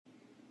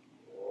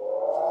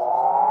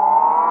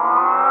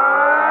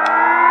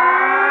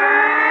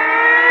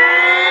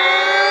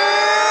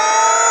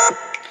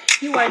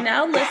are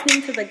now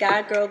listening to the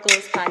God Girl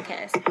Goals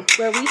podcast,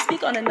 where we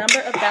speak on a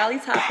number of godly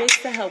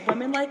topics to help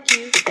women like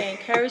you stay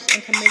encouraged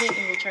and committed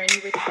in your journey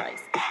with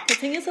Christ.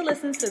 Continue to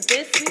listen to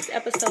this week's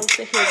episode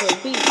to hear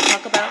what we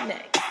talk about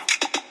next.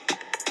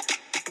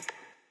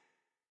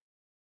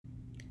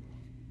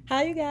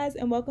 Hi, you guys,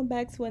 and welcome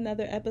back to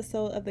another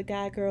episode of the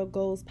God Girl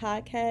Goals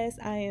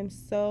podcast. I am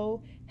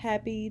so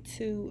happy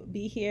to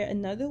be here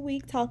another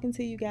week talking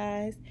to you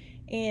guys.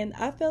 And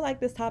I feel like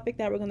this topic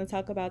that we're going to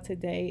talk about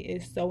today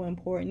is so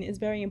important. It's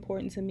very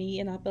important to me,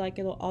 and I feel like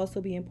it'll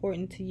also be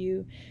important to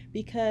you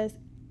because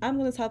I'm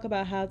going to talk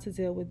about how to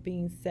deal with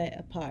being set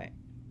apart.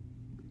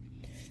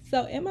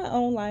 So in my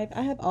own life,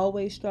 I have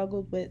always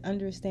struggled with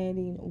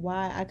understanding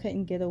why I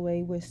couldn't get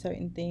away with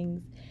certain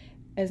things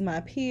as my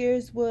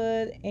peers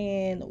would,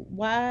 and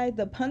why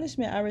the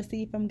punishment I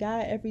received from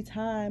God every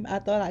time I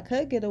thought I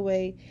could get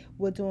away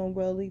with doing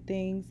worldly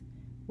things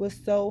was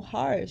so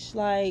harsh.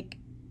 Like,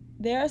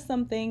 there are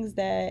some things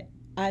that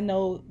I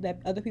know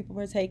that other people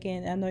partake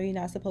in. I know you're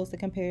not supposed to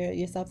compare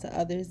yourself to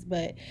others,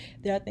 but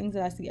there are things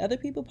that I see other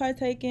people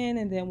partake in,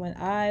 and then when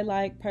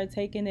I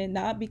partake in it,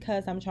 not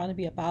because I'm trying to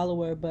be a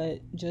follower, but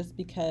just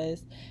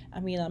because,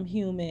 I'm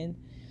human.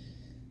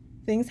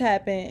 Things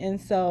happen, and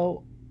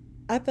so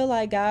I feel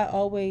like God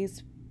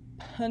always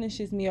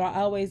punishes me, or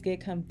I always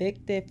get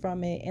convicted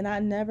from it. And I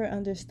never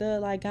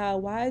understood,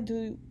 God, why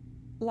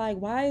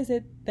is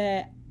it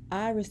that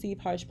I receive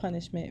harsh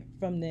punishment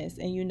from this?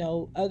 And,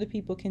 other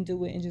people can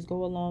do it and just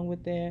go along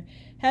with their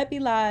happy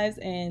lives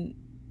and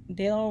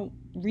they don't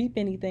reap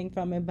anything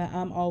from it, but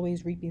I'm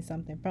always reaping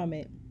something from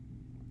it.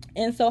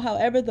 And so,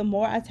 however, the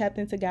more I tapped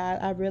into God,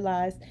 I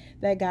realized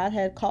that God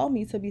had called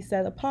me to be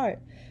set apart.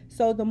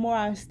 So the more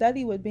I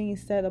studied what being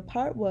set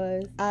apart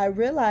was, I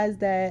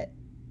realized that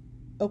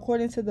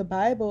according to the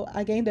Bible,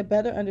 I gained a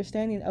better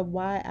understanding of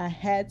why I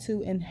had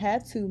to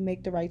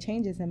make the right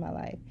changes in my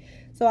life.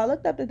 So I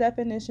looked up the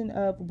definition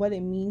of what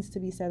it means to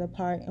be set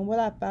apart, and what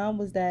I found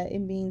was that it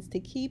means to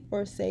keep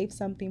or save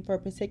something for a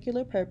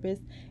particular purpose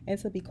and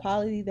to be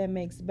quality that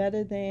makes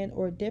better than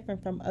or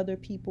different from other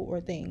people or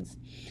things.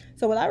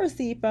 So what I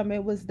received from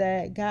it was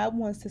that God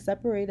wants to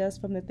separate us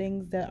from the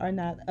things that are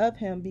not of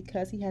Him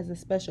because He has a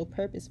special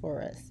purpose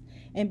for us.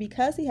 And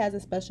because He has a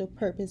special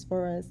purpose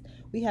for us,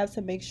 we have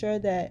to make sure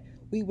that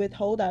we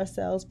withhold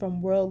ourselves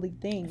from worldly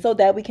things so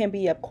that we can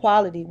be of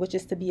quality, which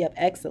is to be of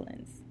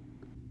excellence.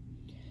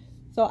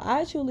 So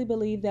I truly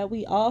believe that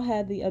we all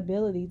have the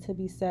ability to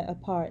be set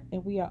apart,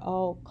 and we are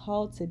all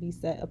called to be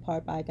set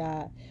apart by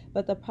God.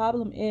 But the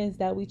problem is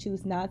that we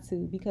choose not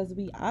to because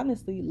we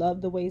honestly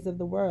love the ways of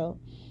the world.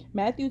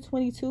 Matthew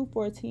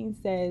 22:14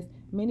 says,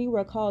 "Many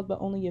were called, but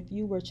only a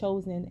few were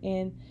chosen."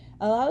 And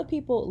a lot of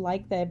people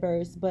like that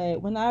verse,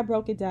 but when I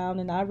broke it down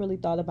and I really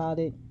thought about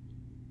it,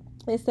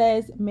 it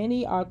says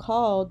many are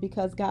called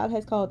because God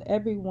has called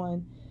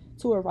everyone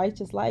to a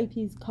righteous life.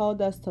 He's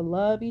called us to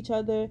love each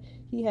other.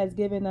 He has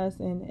given us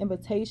an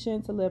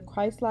invitation to live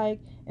Christ-like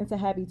and to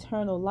have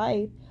eternal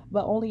life,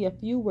 but only a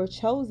few were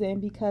chosen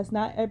because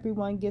not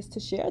everyone gets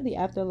to share the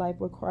afterlife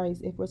with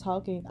Christ, if we're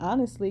talking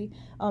honestly,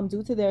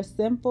 due to their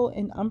sinful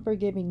and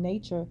unforgiving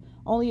nature.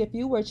 Only a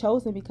few were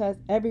chosen because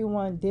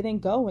everyone didn't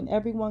go and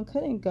everyone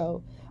couldn't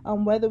go.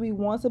 Whether we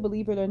want to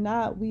believe it or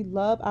not, we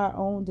love our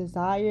own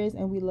desires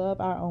and we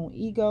love our own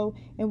ego,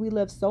 and we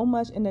live so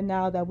much in the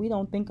now that we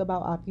don't think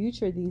about our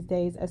future these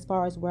days as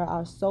far as where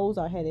our souls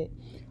are headed.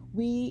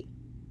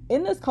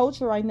 In this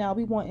culture right now,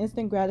 we want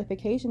instant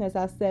gratification, as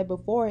I said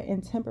before,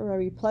 and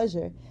temporary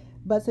pleasure.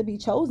 But to be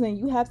chosen,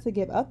 you have to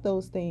give up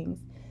those things.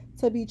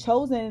 To be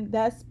chosen,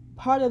 that's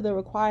part of the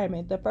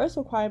requirement. The first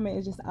requirement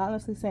is just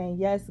honestly saying,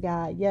 yes,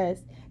 God,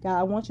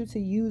 I want you to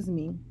use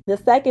me. The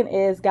second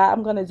is, God,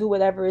 I'm going to do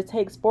whatever it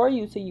takes for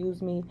you to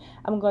use me.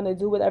 I'm going to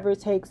do whatever it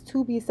takes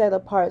to be set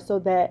apart so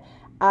that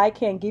I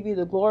can give you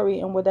the glory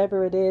in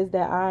whatever it is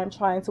that I'm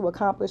trying to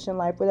accomplish in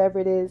life, whatever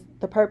it is,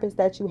 the purpose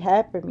that you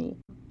have for me.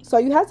 So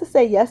you have to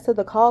say yes to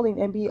the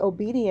calling and be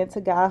obedient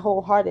to God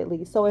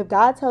wholeheartedly. So if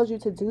God tells you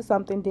to do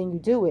something, then you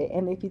do it.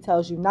 And if He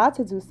tells you not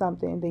to do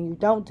something, then you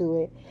don't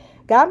do it.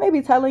 God may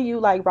be telling you,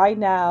 right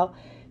now,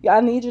 I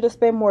need you to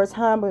spend more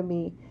time with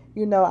me.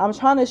 I'm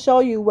trying to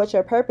show you what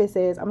your purpose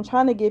is. I'm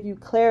trying to give you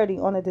clarity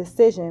on a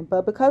decision.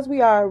 But because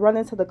we are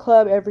running to the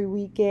club every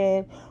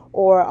weekend,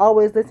 or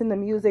always listening to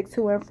music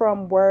to and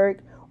from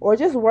work, or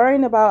just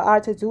worrying about our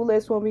to-do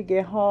list when we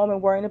get home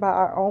and worrying about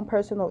our own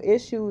personal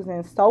issues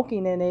and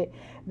soaking in it,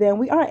 then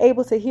we aren't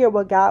able to hear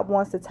what God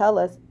wants to tell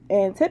us.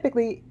 And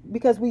typically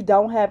because we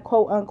don't have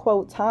quote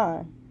unquote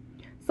time.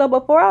 So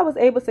before I was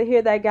able to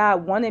hear that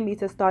God wanted me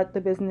to start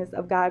the business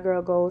of God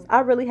Girl Goals,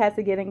 I really had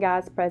to get in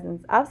God's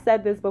presence. I've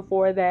said this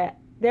before, that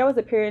there was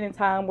a period in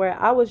time where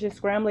I was just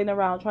scrambling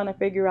around trying to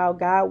figure out,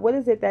 God, what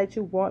is it that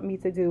you want me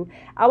to do?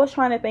 I was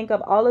trying to think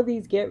of all of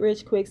these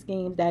get-rich-quick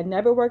schemes that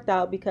never worked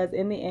out because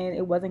in the end,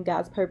 it wasn't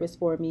God's purpose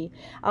for me.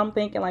 I'm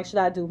thinking, should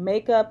I do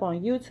makeup on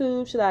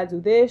YouTube? Should I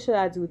do this? Should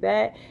I do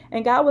that?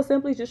 And God was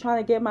simply just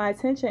trying to get my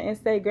attention and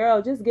say,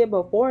 girl, just get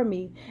before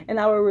me and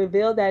I will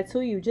reveal that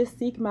to you. Just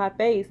seek my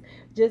face.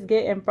 Just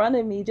get in front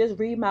of me. Just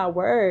read my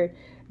word.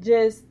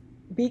 Just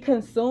be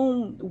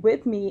consumed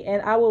with me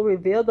and I will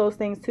reveal those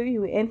things to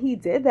you. And he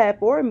did that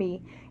for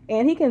me.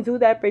 And he can do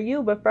that for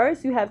you. But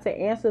first, you have to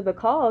answer the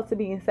call to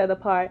being set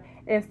apart.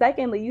 And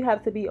secondly, you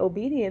have to be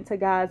obedient to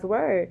God's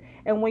word.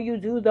 And when you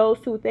do those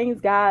two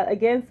things, God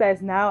again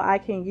says, now I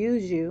can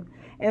use you.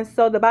 And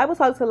so the Bible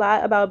talks a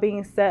lot about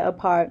being set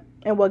apart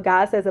and what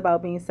God says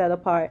about being set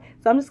apart.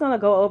 So I'm just going to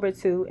go over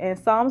to, and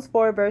Psalms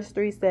 4 verse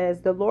 3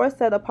 says, the Lord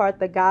set apart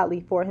the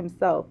godly for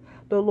himself.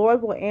 The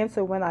Lord will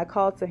answer when I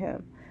call to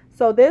him.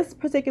 So this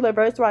particular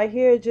verse right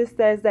here just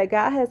says that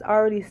God has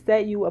already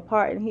set you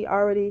apart and he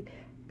already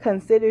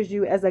considers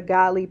you as a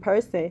godly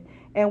person.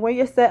 And when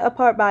you're set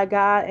apart by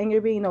God and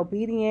you're being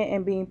obedient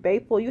and being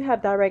faithful, you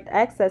have direct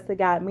access to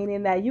God,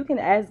 meaning that you can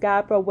ask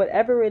God for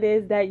whatever it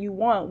is that you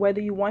want,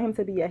 whether you want him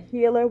to be a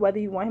healer, whether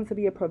you want him to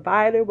be a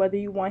provider, whether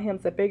you want him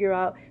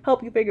to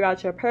help you figure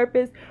out your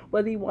purpose,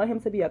 whether you want him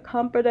to be a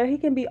comforter. He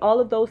can be all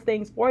of those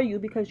things for you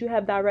because you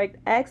have direct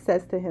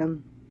access to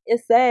him.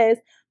 It says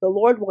the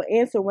Lord will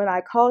answer when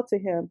I call to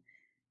him.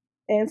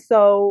 And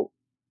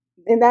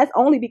that's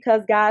only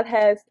because God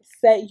has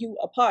set you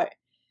apart.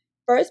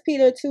 1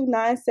 Peter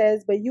 2:9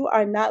 says, but you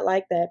are not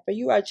like that, for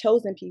you are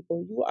chosen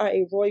people. You are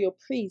a royal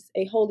priest,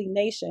 a holy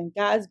nation,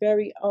 God's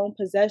very own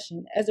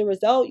possession. As a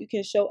result, you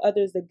can show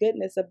others the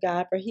goodness of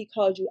God, for he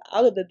called you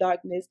out of the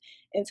darkness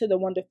into the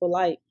wonderful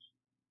light.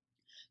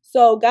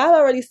 So God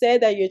already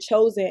said that you're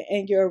chosen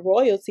and you're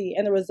royalty.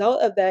 And the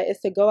result of that is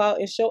to go out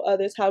and show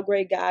others how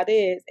great God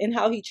is and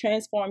how he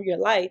transformed your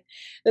life.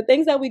 The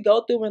things that we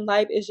go through in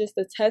life is just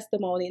a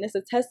testimony. And it's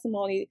a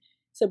testimony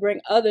to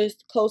bring others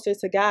closer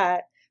to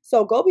God.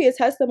 So go be a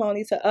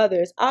testimony to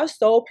others. Our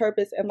sole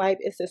purpose in life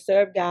is to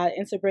serve God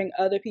and to bring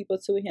other people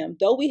to him.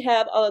 Though we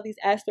have all of these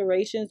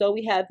aspirations, though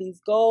we have these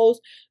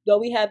goals, though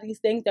we have these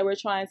things that we're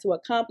trying to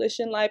accomplish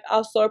in life,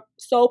 our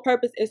sole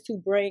purpose is to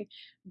bring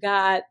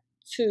God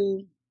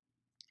to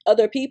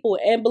other people.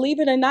 And believe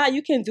it or not,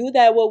 you can do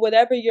that with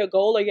whatever your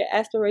goal or your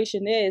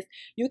aspiration is.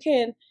 You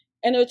can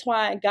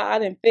intertwine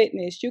God in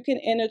fitness. You can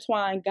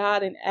intertwine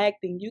God in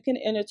acting. You can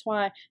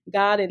intertwine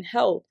God in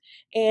health.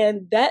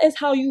 And that is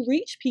how you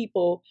reach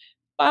people.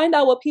 Find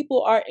out what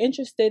people are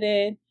interested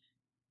in.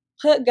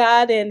 Put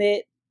God in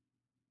it.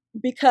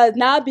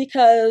 Not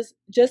because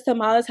just to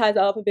monetize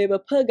off of it,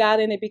 but put God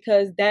in it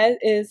because that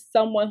is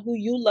someone who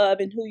you love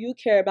and who you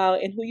care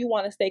about and who you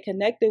want to stay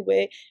connected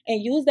with,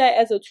 and use that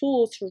as a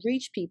tool to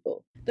reach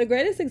people. The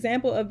greatest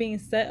example of being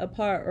set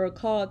apart or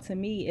called to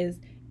me is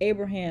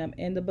Abraham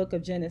in the book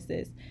of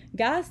Genesis.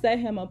 God set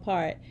him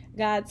apart.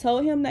 God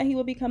told him that he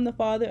would become the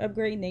father of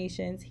great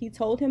nations. He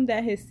told him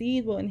that his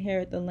seed will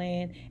inherit the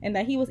land and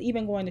that he was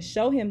even going to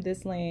show him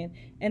this land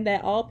and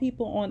that all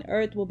people on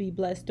earth will be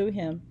blessed through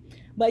him.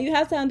 But you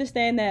have to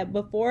understand that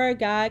before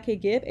God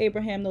could give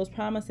Abraham those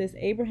promises,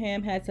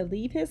 Abraham had to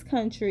leave his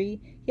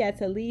country, he had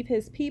to leave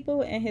his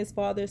people and his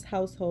father's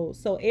household.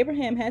 So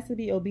Abraham has to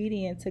be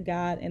obedient to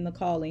God in the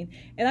calling.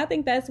 And I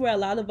think that's where a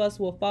lot of us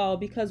will fall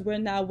because we're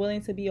not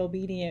willing to be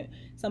obedient.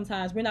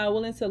 Sometimes we're not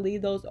willing to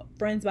leave those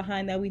friends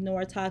behind that we know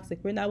are toxic.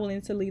 We're not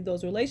willing to leave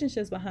those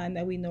relationships behind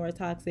that we know are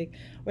toxic.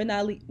 We're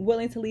not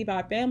willing to leave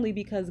our family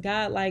because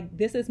God,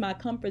 this is my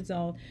comfort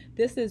zone.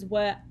 This is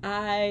what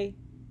I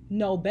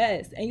know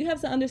best. And you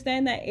have to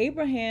understand that it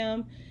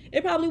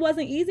probably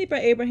wasn't easy for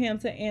Abraham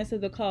to answer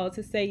the call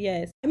to say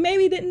yes. And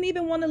maybe he didn't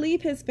even want to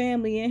leave his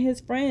family and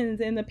his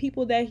friends and the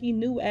people that he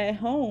knew at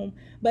home,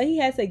 but he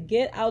had to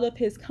get out of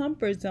his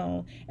comfort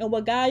zone. And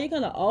with God, you're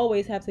going to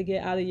always have to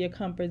get out of your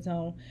comfort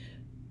zone.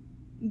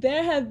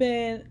 There have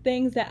been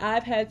things that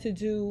I've had to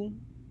do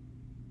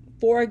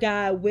for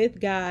God, with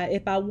God,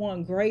 if I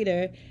want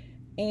greater.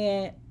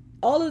 And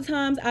all the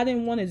times I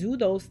didn't want to do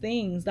those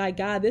things.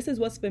 God, this is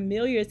what's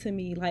familiar to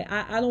me.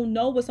 I don't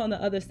know what's on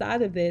the other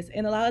side of this.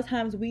 And a lot of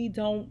times we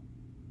don't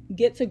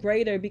get to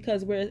greater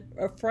because we're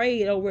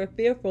afraid or we're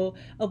fearful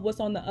of what's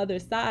on the other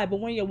side. But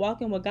when you're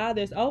walking with God,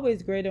 there's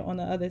always greater on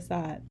the other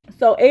side.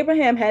 So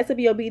Abraham has to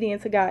be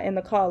obedient to God in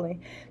the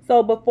calling.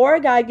 So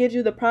before God gives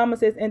you the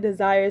promises and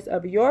desires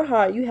of your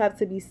heart, you have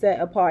to be set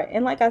apart.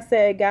 And like I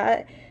said,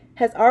 God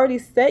has already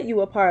set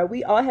you apart.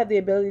 We all have the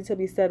ability to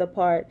be set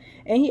apart.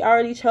 And he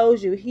already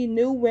chose you. He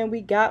knew when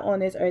we got on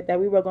this earth that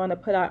we were going to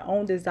put our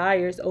own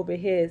desires over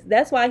his.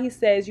 That's why he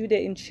says, you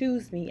didn't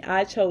choose me,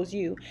 I chose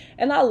you.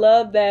 And I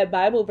love that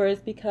Bible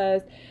verse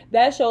because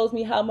that shows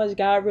me how much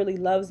God really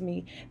loves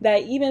me.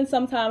 That even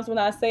sometimes when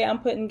I say I'm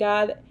putting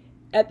God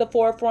at the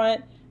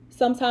forefront,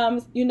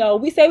 sometimes,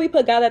 we say we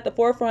put God at the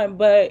forefront,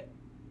 but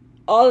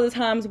all of the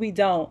times we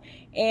don't.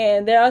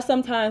 And there are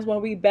some times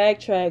when we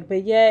backtrack,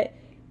 but yet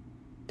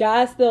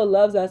God still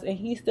loves us and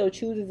he still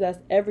chooses us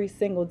every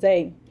single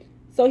day.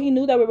 So he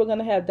knew that we were going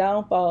to have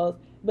downfalls,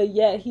 but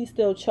yet he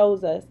still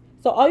chose us.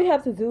 So all you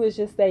have to do is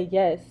just say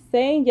yes.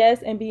 Saying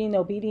yes and being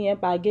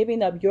obedient by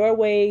giving up your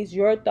ways,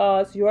 your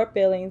thoughts, your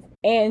feelings,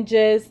 and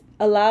just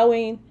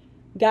allowing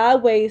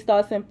God's ways,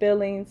 thoughts, and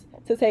feelings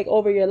to take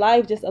over your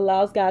life just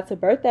allows God to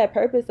birth that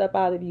purpose up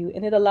out of you.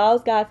 And it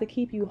allows God to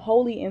keep you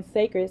holy and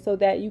sacred so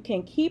that you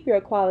can keep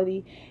your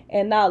quality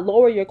and not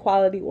lower your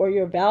quality or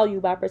your value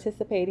by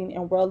participating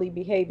in worldly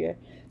behavior.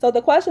 So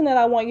the question that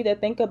I want you to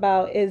think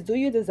about is, do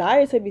you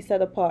desire to be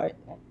set apart?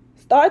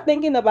 Start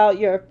thinking about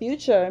your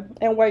future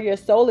and where your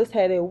soul is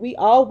headed. We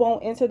all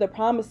won't enter the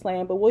promised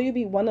land, but will you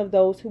be one of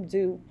those who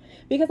do?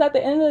 Because at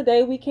the end of the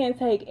day, we can't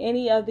take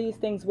any of these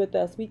things with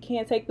us. We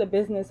can't take the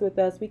business with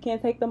us. We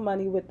can't take the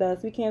money with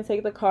us. We can't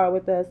take the car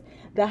with us,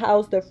 the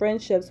house, the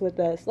friendships with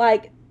us.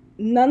 Like,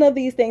 none of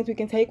these things we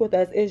can take with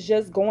us. It's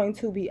just going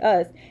to be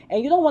us.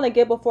 And you don't want to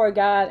get before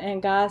God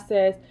and God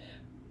says,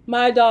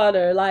 my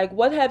daughter, like,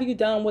 what have you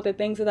done with the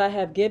things that I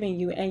have given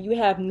you? And you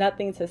have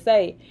nothing to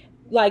say.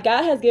 Like,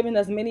 God has given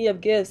us many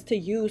of gifts to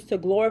use to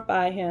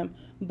glorify him,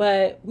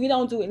 but we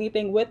don't do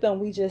anything with them.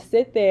 We just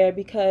sit there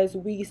because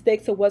we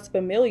stick to what's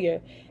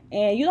familiar.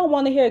 And you don't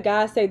want to hear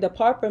God say,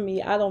 depart from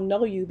me, I don't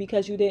know you,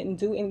 because you didn't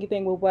do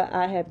anything with what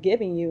I have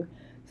given you.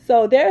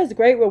 So there is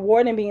great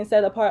reward in being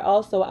set apart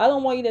also. I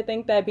don't want you to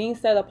think that being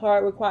set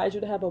apart requires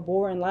you to have a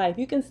boring life.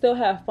 You can still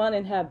have fun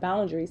and have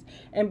boundaries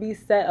and be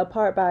set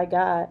apart by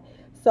God.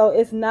 So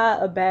it's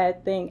not a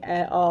bad thing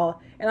at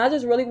all. And I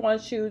just really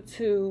want you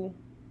to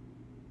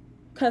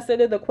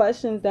consider the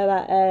questions that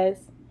I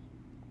asked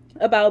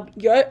about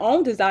your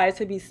own desire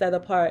to be set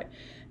apart.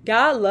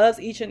 God loves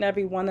each and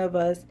every one of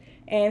us,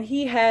 and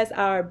he has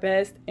our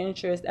best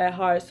interest at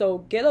heart. So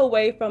get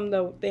away from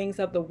the things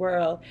of the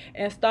world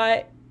and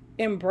start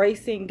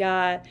embracing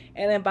God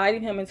and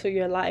inviting him into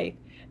your life.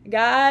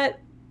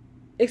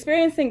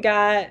 Experiencing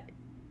God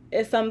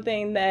is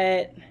something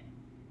that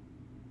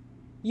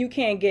you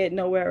can't get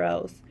nowhere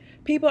else.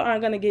 People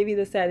aren't going to give you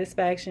the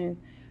satisfaction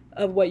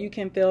of what you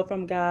can feel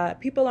from God.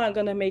 People aren't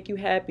going to make you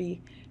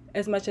happy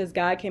as much as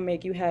God can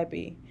make you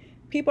happy.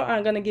 People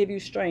aren't going to give you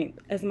strength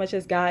as much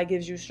as God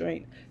gives you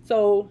strength.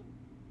 So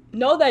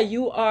know that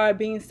you are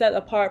being set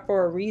apart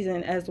for a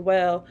reason as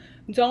well.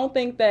 Don't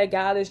think that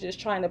God is just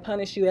trying to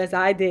punish you as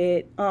I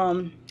did.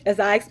 As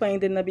I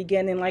explained in the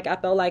beginning, like, I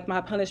felt like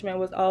my punishment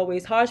was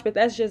always harsh, but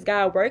that's just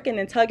God working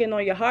and tugging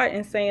on your heart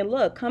and saying,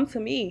 look, come to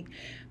me.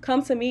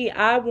 Come to me.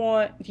 I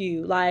want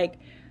you. Like,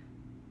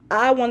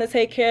 I want to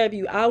take care of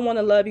you. I want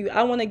to love you.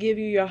 I want to give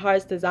you your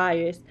heart's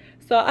desires.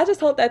 So I just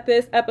hope that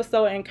this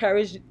episode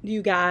encouraged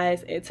you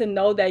guys to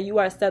know that you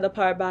are set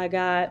apart by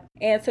God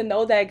and to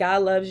know that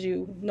God loves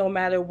you no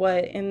matter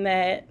what, and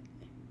that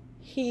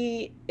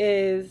he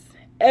is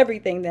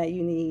everything that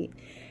you need.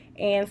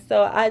 And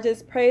so I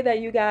just pray that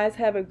you guys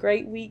have a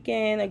great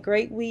weekend, a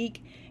great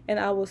week, and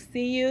I will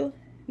see you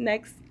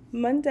next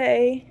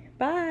Monday.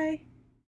 Bye.